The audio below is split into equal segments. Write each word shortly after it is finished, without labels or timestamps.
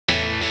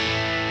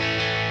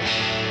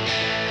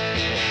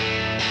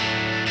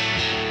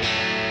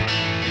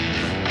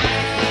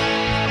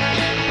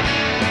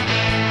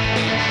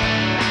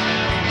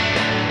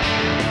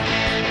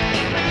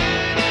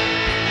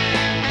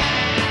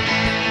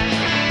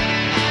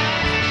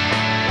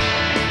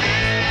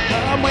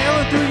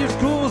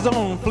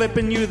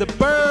flipping you the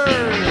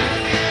bird.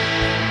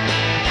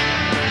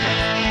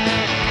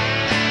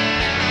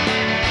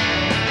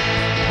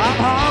 I'm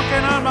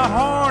honking on my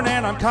horn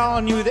and I'm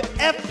calling you the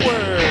F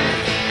word.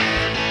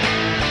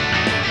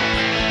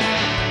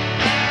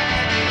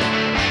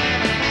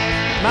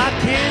 My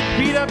kid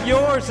beat up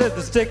yours, says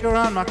the sticker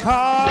on my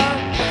car.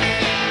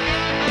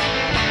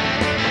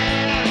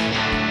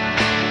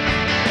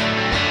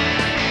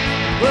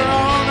 We're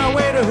on our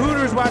way to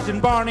Hooters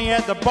watching Barney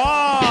at the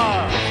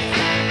bar.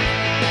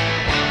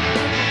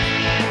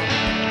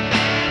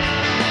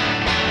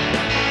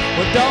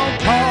 Well, don't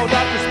call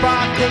Dr.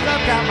 Spock, cause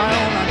I've got my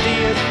own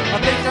ideas. I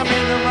think I'm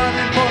in the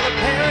running for the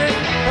parent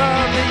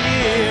of the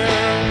year.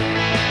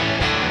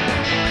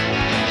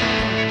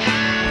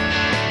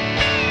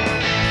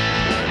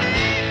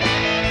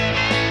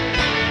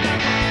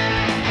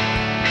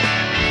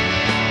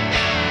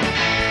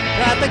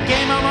 At the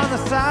game, I'm on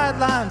the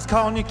sidelines,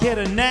 calling your kid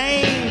a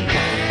name.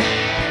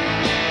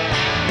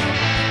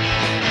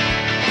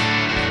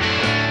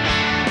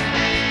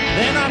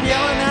 Then I'm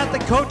yelling at the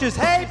coaches,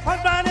 hey,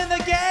 put mine in the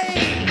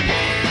game.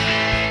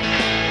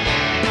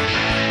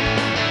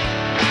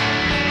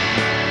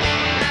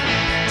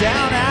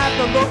 Down at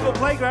the local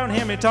playground,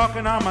 hear me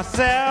talking on my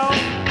cell.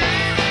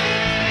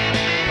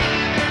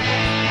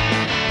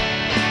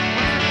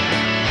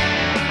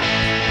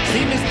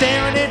 See me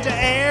staring into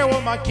air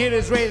while my kid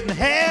is raising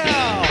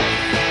hell.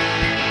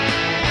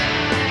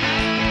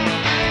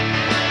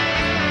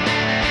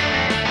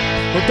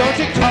 Well, don't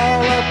you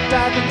call up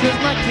Dyphus, cause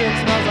my kid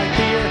smells like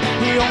beer.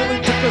 He only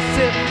took a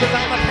sip cause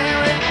I'm a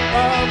parent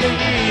of the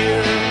year.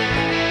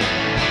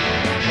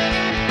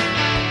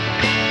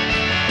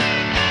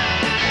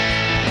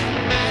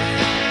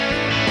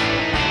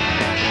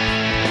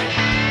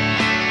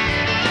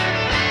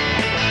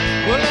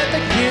 Well, let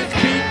the kids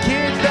be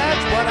kids,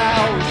 that's what I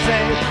always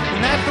say.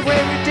 And that's the way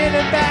we did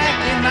it back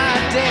in my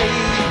day.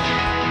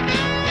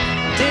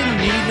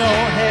 Didn't need no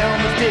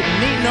helmets, didn't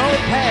need no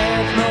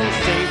pads, no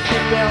safety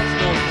belts,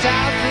 no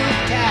childproof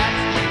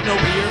caps, no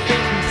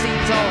rear-facing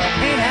seats, or a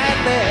paint hat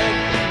leg.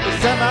 But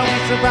somehow we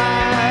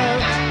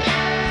survived,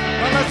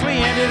 unless we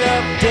ended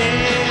up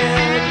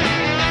dead.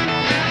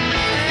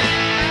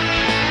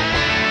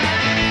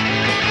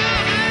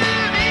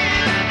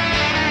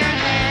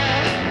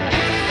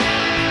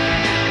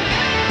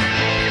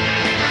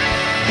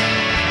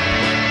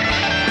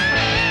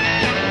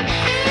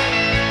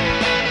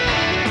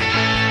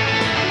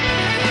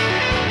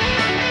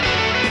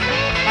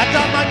 I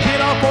dropped my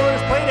kid off for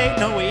his play date.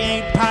 No, he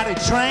ain't potty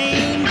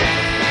trained.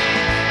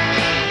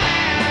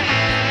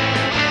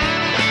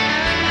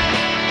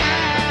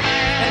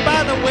 And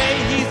by the way,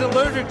 he's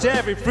allergic to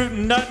every fruit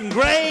and nut and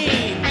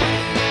grain.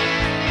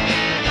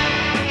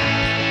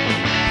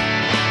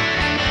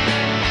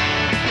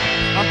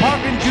 I'm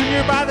parking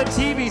Junior by the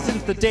TV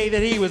since the day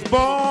that he was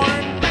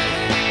born.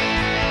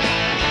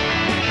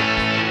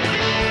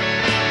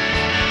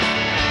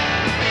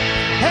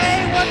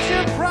 Hey, what's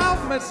your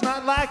problem? It's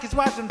not like he's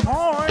watching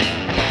porn.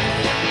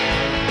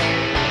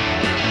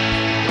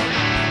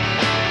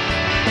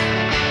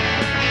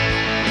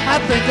 I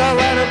think I'll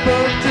write a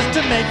book just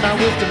to make my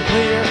wisdom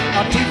clear.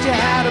 I'll teach you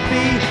how to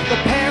be the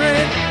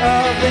parent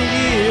of the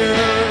year.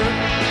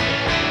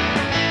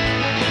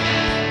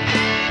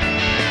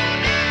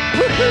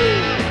 Woohoo!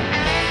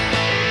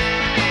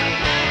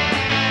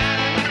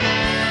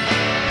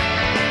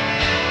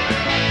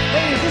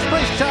 Hey, is this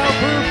place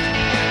childproof?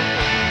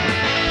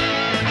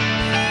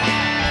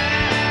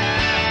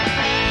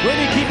 Where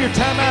do you keep your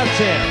time out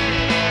chair?